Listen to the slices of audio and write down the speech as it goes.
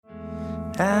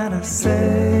And I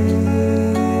say to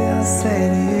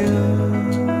you,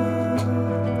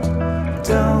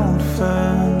 don't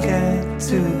forget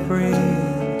to breathe.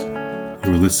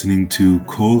 You're listening to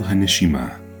Kol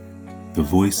Hanishima, the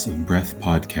Voice of Breath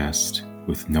podcast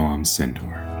with Noam Sendor.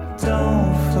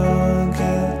 Don't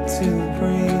forget to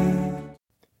breathe.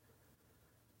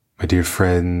 My dear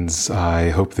friends,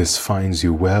 I hope this finds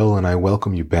you well, and I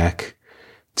welcome you back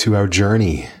to our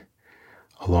journey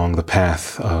along the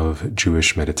path of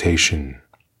Jewish meditation.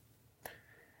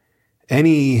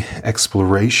 Any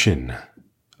exploration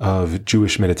of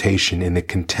Jewish meditation in the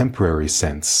contemporary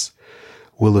sense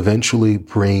will eventually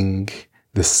bring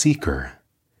the seeker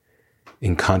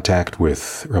in contact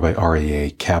with Rabbi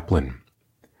Aryeh Kaplan.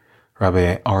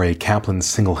 Rabbi Aryeh Kaplan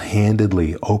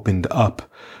single-handedly opened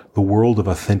up the world of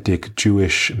authentic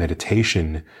Jewish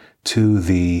meditation to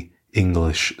the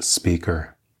English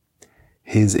speaker.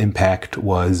 His impact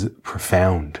was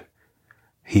profound.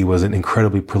 He was an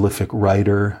incredibly prolific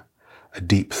writer, a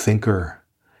deep thinker,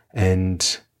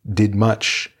 and did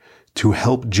much to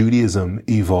help Judaism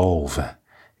evolve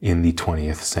in the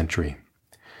 20th century.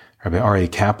 Rabbi Aryeh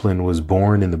Kaplan was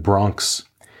born in the Bronx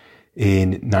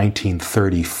in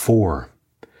 1934.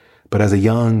 But as a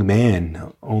young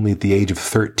man, only at the age of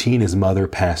 13, his mother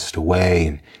passed away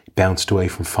and bounced away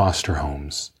from foster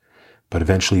homes, but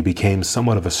eventually became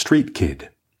somewhat of a street kid.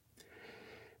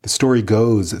 The story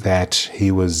goes that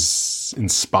he was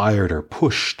inspired or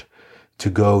pushed to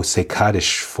go say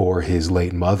Kaddish for his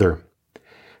late mother.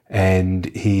 And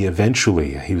he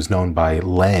was known by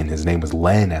Len. His name was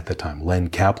Len at the time, Len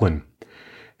Kaplan.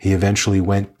 He eventually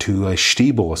went to a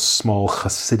shtibel, a small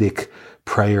Hasidic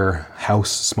prayer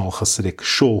house, small Hasidic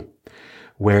shul,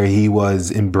 where he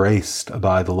was embraced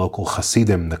by the local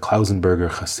Hasidim, the Klausenberger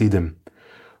Hasidim,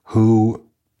 who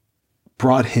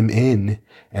brought him in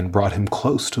and brought him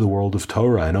close to the world of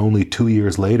Torah. And only 2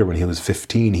 years later, when he was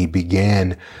 15, he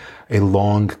began a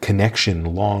long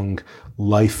connection, long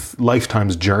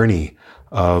lifetime's journey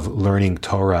of learning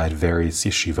Torah at various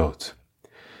yeshivot.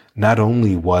 Not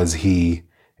only was he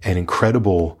an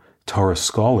incredible Torah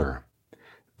scholar,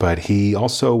 but he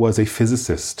also was a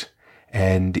physicist,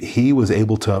 and he was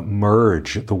able to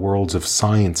merge the worlds of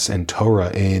science and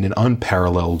Torah in an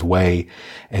unparalleled way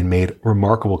and made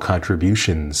remarkable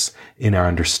contributions in our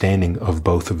understanding of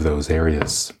both of those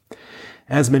areas.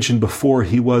 As mentioned before,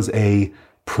 he was a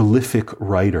prolific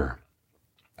writer.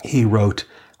 He wrote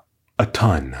a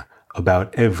ton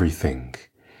about everything,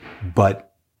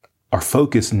 but our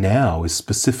focus now is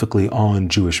specifically on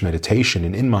Jewish meditation.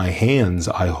 And in my hands,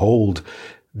 I hold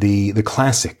the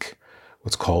classic,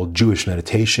 what's called Jewish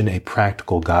Meditation, a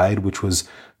Practical Guide, which was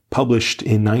published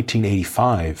in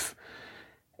 1985.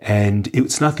 And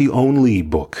it's not the only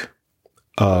book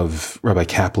of Rabbi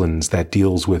Kaplan's that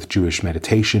deals with Jewish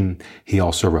meditation. He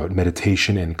also wrote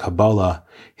Meditation in Kabbalah.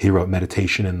 He wrote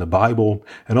Meditation in the Bible.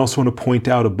 And also want to point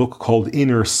out a book called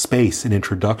Inner Space, an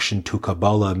Introduction to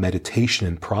Kabbalah, Meditation,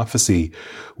 and Prophecy,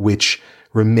 which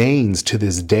remains to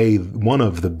this day one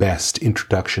of the best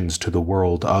introductions to the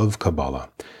world of Kabbalah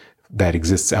that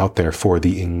exists out there for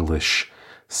the English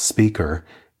speaker.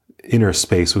 Inner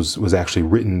Space was actually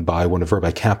written by one of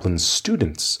Rabbi Kaplan's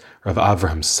students, Rav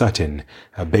Avraham Sutton,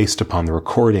 based upon the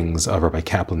recordings of Rabbi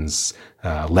Kaplan's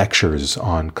lectures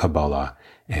on Kabbalah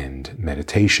and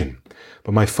meditation.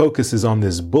 But my focus is on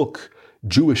this book,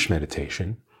 Jewish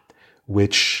Meditation,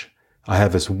 which I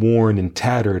have this worn and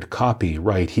tattered copy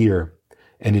right here,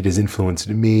 and it has influenced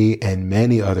me and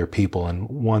many other people.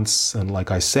 And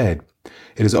like I said,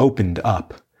 it has opened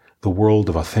up the world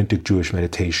of authentic Jewish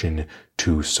meditation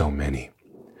to so many.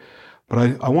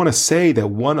 But I want to say that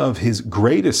one of his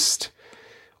greatest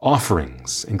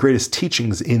offerings and greatest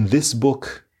teachings in this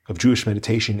book of Jewish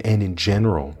meditation and in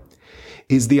general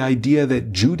is the idea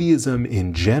that Judaism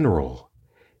in general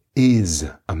is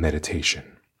a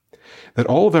meditation. That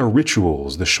all of our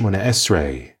rituals, the Shemona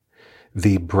Esrei,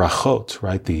 the brachot,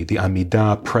 right, the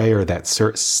Amidah prayer that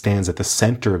stands at the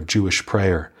center of Jewish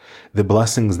prayer, the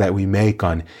blessings that we make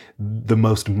on the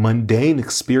most mundane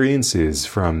experiences,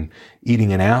 from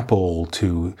eating an apple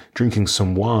to drinking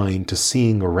some wine to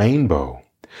seeing a rainbow,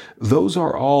 those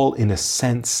are all, in a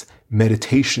sense,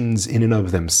 meditations in and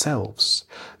of themselves.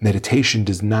 Meditation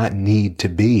does not need to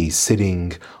be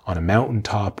sitting on a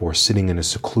mountaintop or sitting in a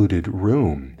secluded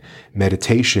room.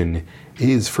 Meditation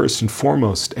is first and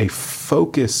foremost a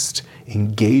focused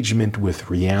engagement with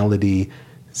reality,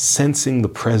 sensing the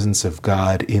presence of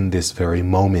God in this very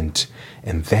moment.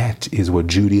 And that is what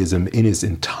Judaism in its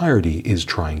entirety is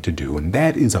trying to do. And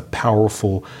that is a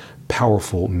powerful,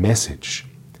 powerful message.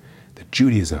 That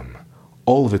Judaism,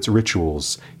 all of its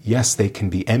rituals, yes, they can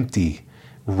be empty,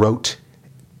 rote,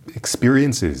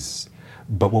 experiences.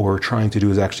 But what we're trying to do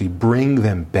is actually bring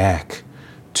them back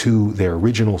to their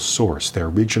original source, their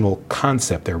original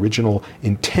concept, their original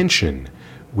intention,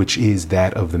 which is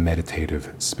that of the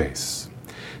meditative space.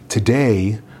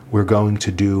 Today, we're going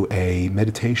to do a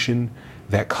meditation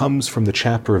that comes from the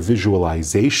chapter of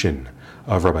visualization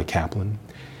of Rabbi Kaplan.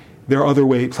 There are other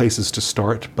places to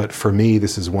start, but for me,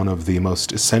 this is one of the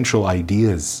most essential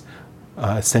ideas,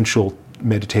 essential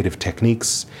meditative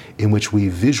techniques in which we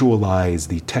visualize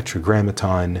the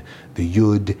tetragrammaton, the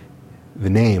Yud, the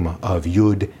name of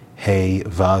Yud, He,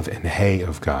 Vav, and He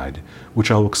of God, which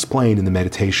I'll explain in the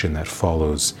meditation that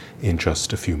follows in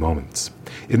just a few moments.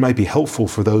 It might be helpful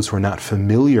for those who are not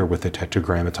familiar with the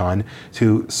tetragrammaton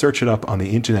to search it up on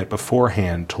the internet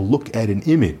beforehand to look at an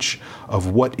image of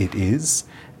what it is,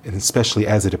 and especially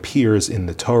as it appears in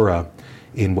the Torah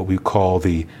in what we call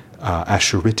the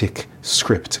Ashuritic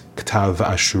script, Ktav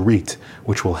Ashurit,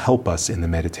 which will help us in the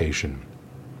meditation.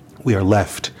 We are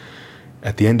left,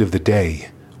 at the end of the day,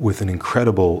 with an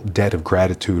incredible debt of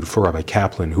gratitude for Rabbi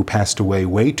Kaplan, who passed away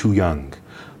way too young,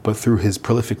 but through his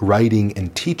prolific writing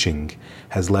and teaching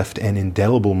has left an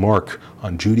indelible mark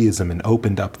on Judaism and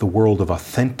opened up the world of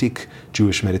authentic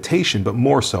Jewish meditation, but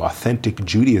more so authentic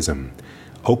Judaism.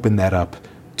 Open that up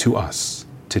to us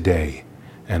today.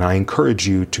 And I encourage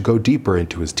you to go deeper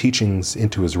into his teachings,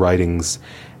 into his writings,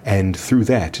 and through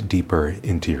that, deeper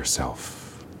into yourself.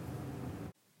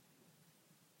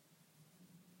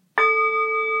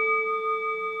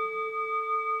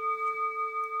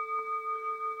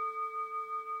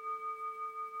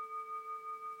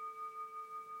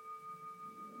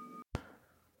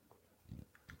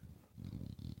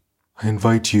 I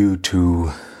invite you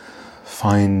to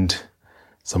find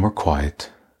somewhere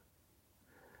quiet,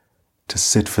 to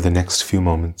sit for the next few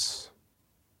moments,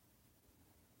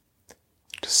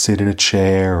 to sit in a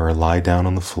chair or lie down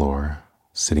on the floor.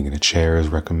 Sitting in a chair is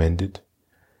recommended.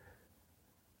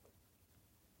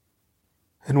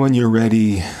 And when you're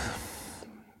ready,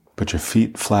 put your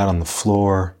feet flat on the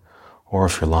floor, or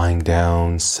if you're lying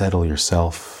down, settle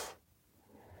yourself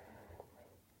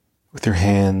with your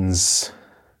hands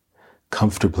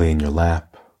comfortably in your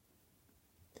lap.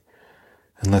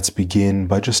 And let's begin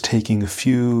by just taking a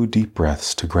few deep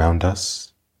breaths to ground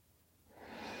us.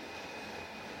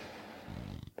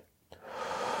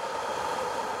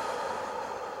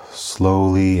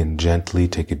 Slowly and gently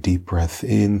take a deep breath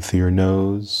in through your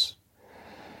nose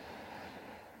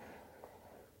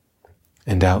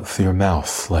and out through your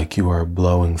mouth like you are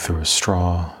blowing through a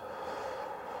straw.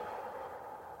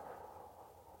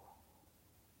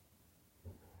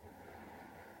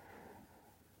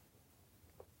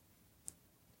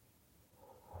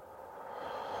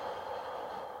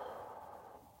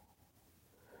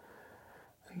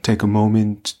 Take a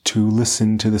moment to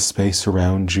listen to the space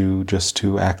around you, just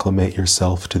to acclimate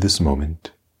yourself to this moment.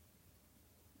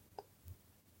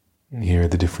 And hear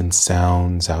the different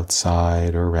sounds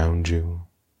outside or around you.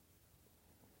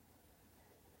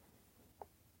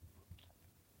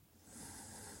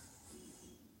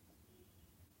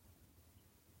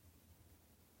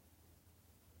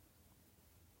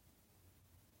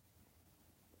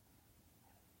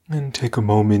 And take a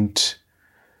moment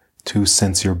to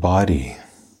sense your body.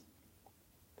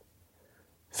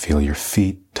 Feel your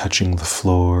feet touching the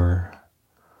floor,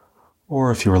 or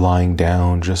if you're lying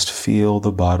down, just feel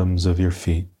the bottoms of your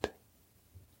feet.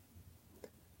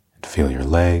 And feel your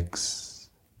legs,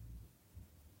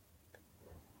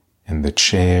 and the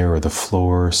chair or the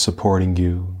floor supporting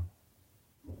you,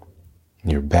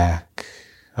 and your back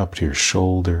up to your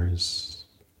shoulders.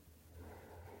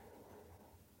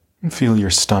 And feel your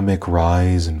stomach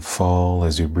rise and fall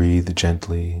as you breathe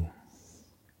gently.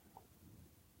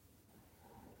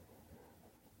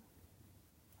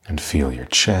 And feel your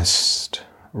chest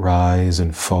rise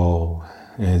and fall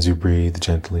as you breathe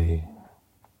gently.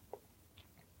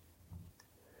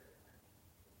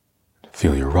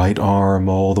 Feel your right arm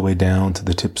all the way down to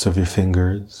the tips of your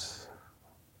fingers,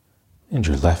 and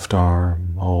your left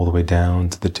arm all the way down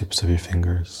to the tips of your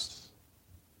fingers.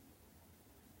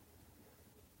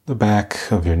 The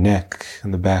back of your neck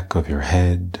and the back of your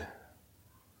head,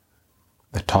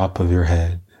 the top of your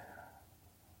head.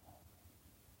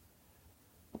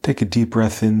 Take a deep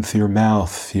breath in through your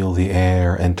mouth. Feel the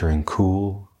air entering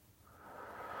cool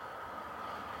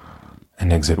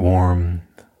and exit warm.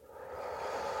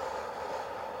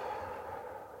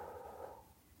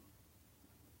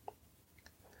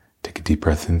 Take a deep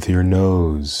breath in through your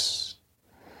nose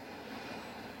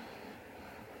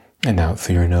and out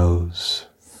through your nose.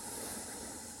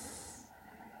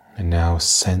 And now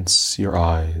sense your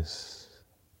eyes.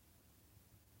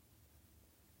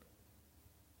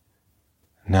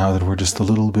 Now that we're just a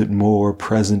little bit more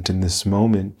present in this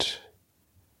moment,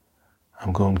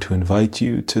 I'm going to invite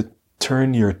you to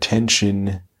turn your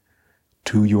attention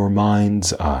to your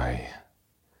mind's eye,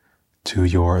 to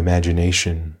your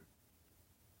imagination.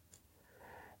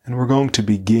 And we're going to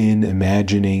begin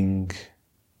imagining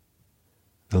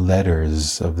the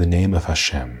letters of the name of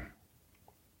Hashem.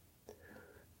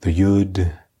 The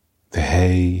Yud, the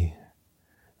Hey,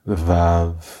 the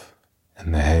Vav,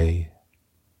 and the Hey.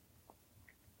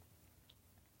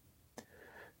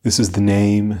 This is the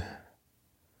name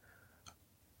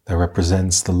that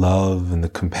represents the love and the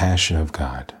compassion of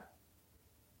God.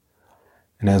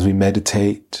 And as we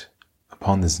meditate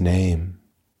upon this name,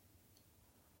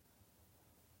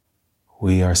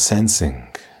 we are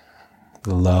sensing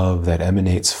the love that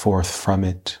emanates forth from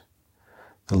it,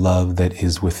 the love that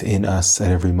is within us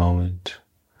at every moment,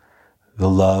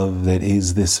 the love that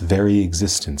is this very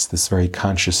existence, this very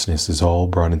consciousness is all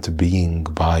brought into being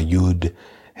by Yud,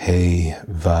 Hey,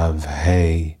 Vav,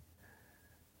 Hey,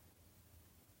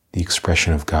 the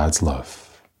expression of God's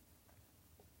love.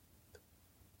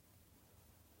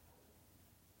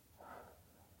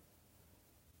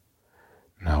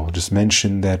 Now we'll just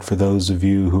mention that for those of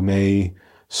you who may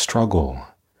struggle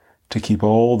to keep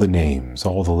all the names,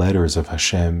 all the letters of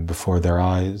Hashem before their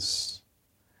eyes,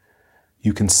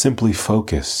 you can simply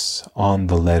focus on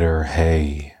the letter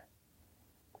Hey.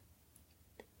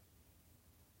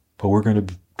 But we're going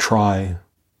to try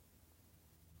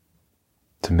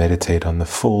to meditate on the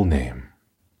full name.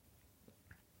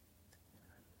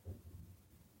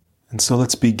 And so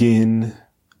let's begin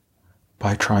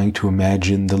by trying to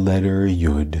imagine the letter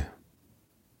Yud.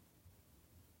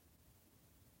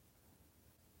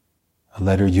 A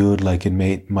letter Yud like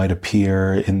it might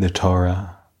appear in the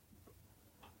Torah,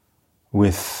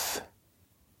 with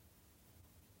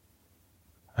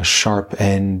a sharp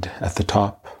end at the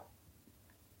top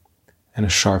and a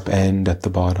sharp end at the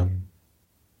bottom.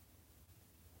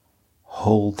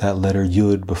 Hold that letter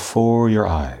Yud before your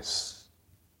eyes.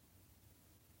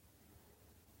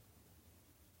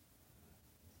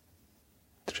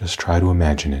 Just try to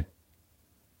imagine it.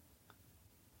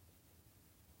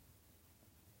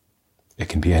 It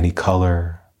can be any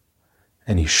color,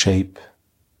 any shape,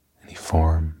 any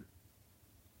form.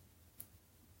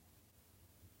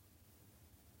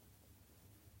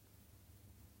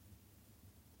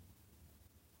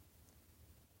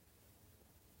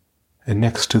 And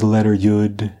next to the letter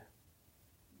Yud,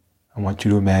 I want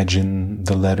you to imagine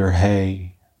the letter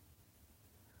Hey.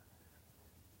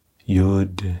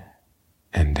 Yud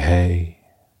and Hey.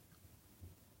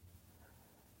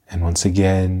 And once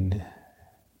again,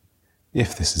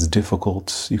 if this is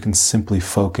difficult, you can simply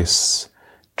focus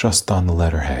just on the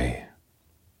letter Hey.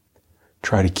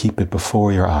 Try to keep it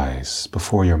before your eyes,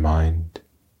 before your mind.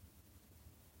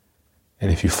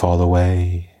 And if you fall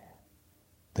away,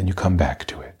 then you come back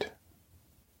to it.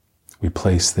 We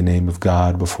place the name of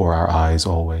God before our eyes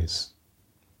always.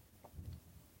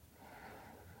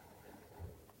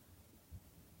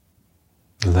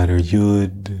 The letter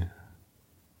Yud,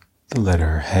 the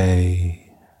letter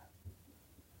Hey,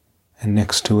 and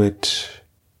next to it,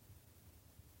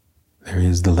 there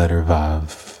is the letter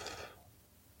Vav.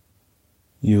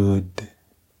 Yud,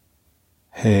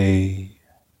 Hey,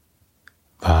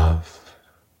 Vav.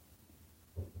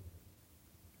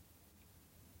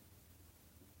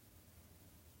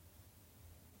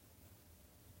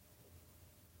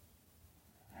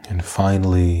 And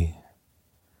finally,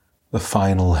 the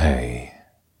final Hey.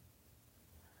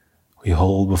 We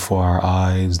hold before our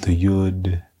eyes the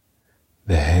Yud,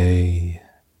 the Hey,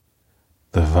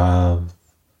 the Vav,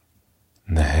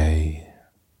 and the Hey.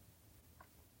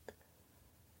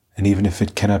 And even if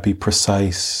it cannot be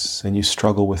precise and you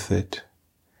struggle with it,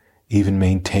 even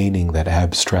maintaining that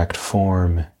abstract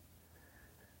form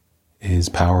is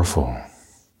powerful.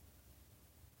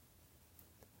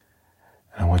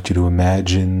 I want you to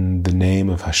imagine the name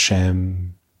of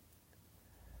Hashem,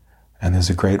 and there's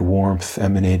a great warmth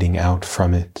emanating out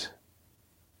from it.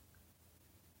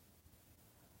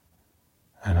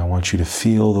 And I want you to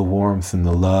feel the warmth and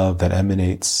the love that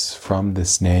emanates from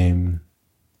this name.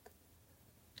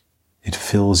 It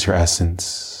fills your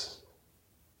essence.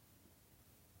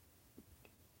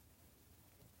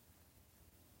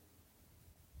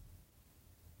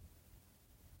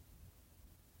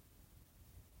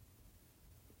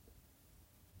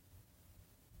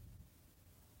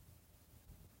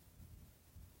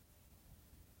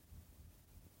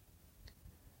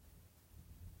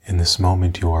 In this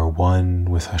moment, you are one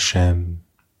with Hashem.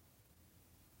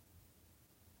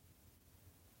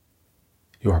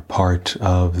 You are part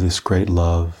of this great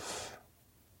love.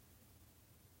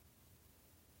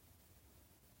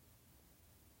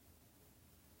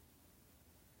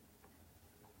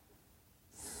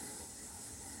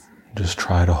 just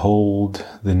try to hold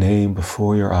the name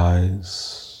before your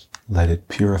eyes. Let it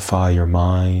purify your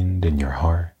mind and your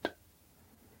heart.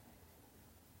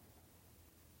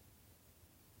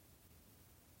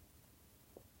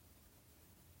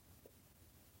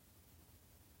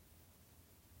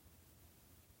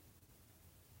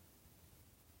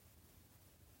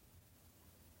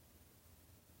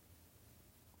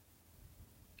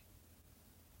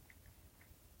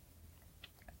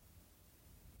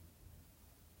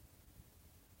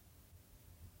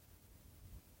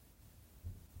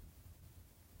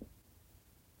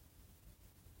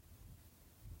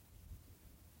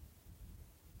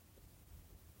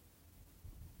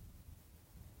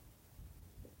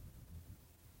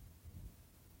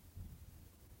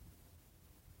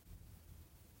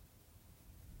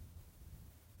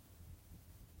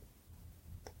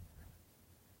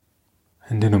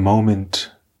 And in a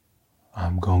moment,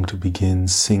 I'm going to begin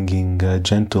singing a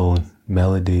gentle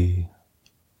melody.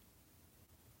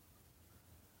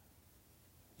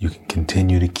 You can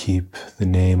continue to keep the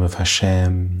name of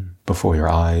Hashem before your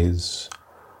eyes,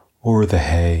 or the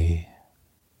hay,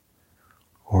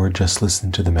 or just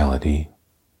listen to the melody.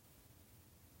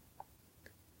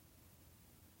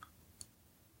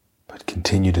 But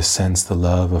continue to sense the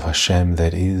love of Hashem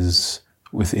that is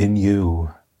within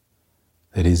you,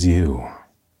 that is you.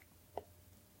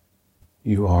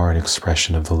 You are an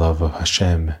expression of the love of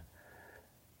Hashem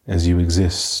as you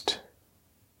exist.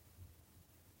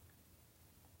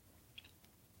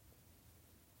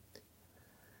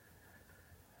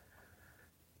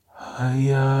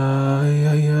 Ay, ay,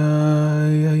 ay, ay,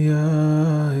 ay,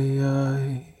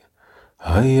 ay,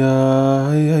 ay,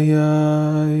 ay, ay, ay,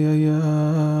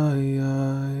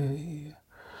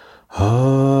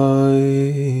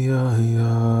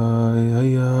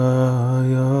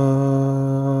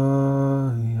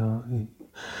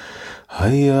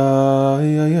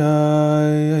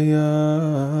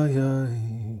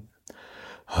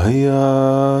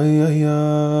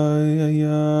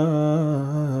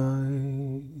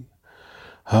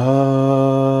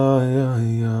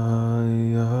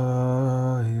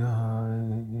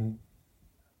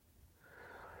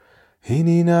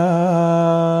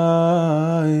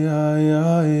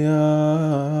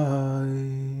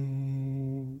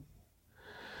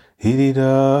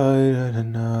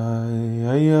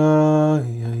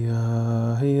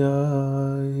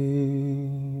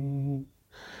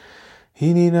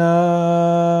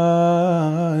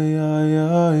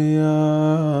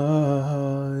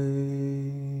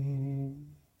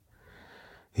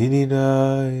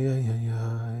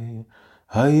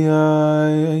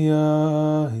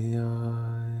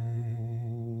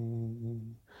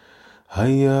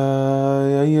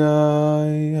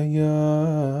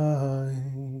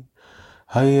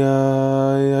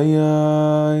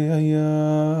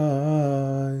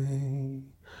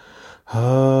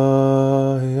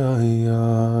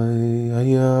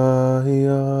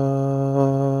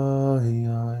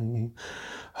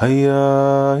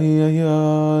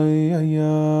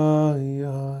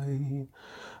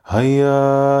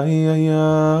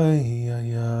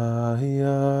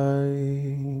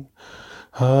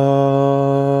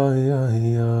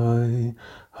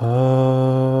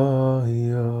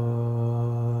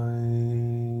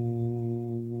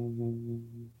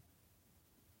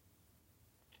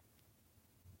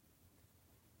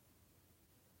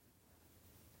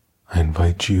 I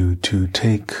invite you to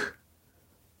take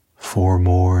 4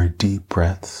 more deep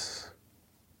breaths.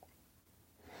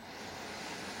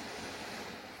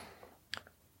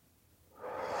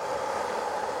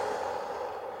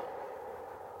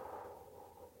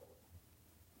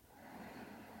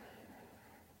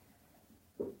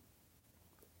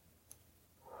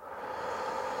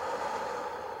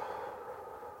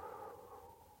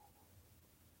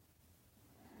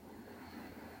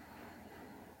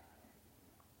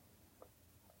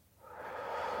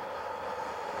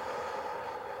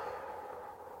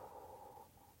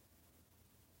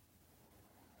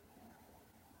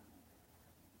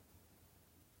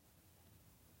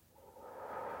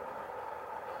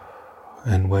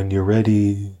 And when you're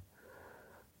ready,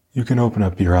 you can open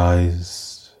up your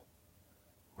eyes,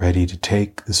 ready to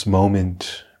take this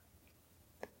moment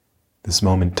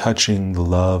touching the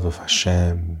love of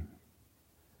Hashem,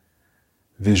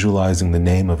 visualizing the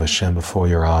name of Hashem before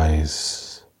your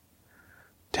eyes,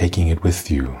 taking it with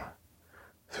you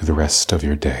through the rest of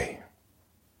your day.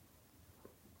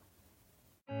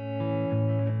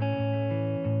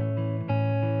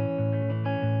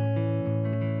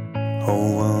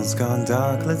 Whole world's gone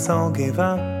dark, let's all give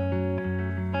up.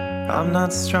 I'm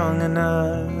not strong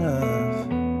enough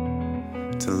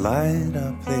to light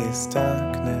up this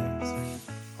darkness.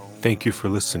 Thank you for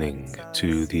listening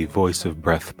to the Voice of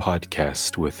Breath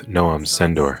podcast with Noam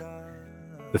Sendor.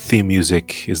 The theme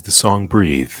music is the song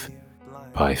Breathe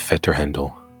by Feter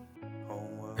Hendel.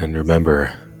 And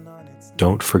remember,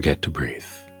 don't forget to breathe.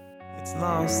 It's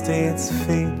lost at its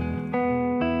feet,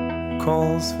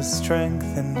 calls for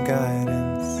strength and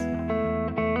guidance.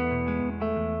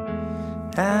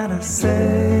 And I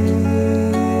say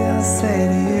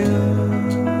to you,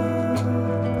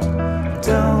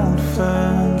 don't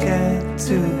forget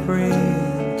to breathe.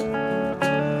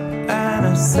 And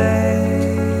I say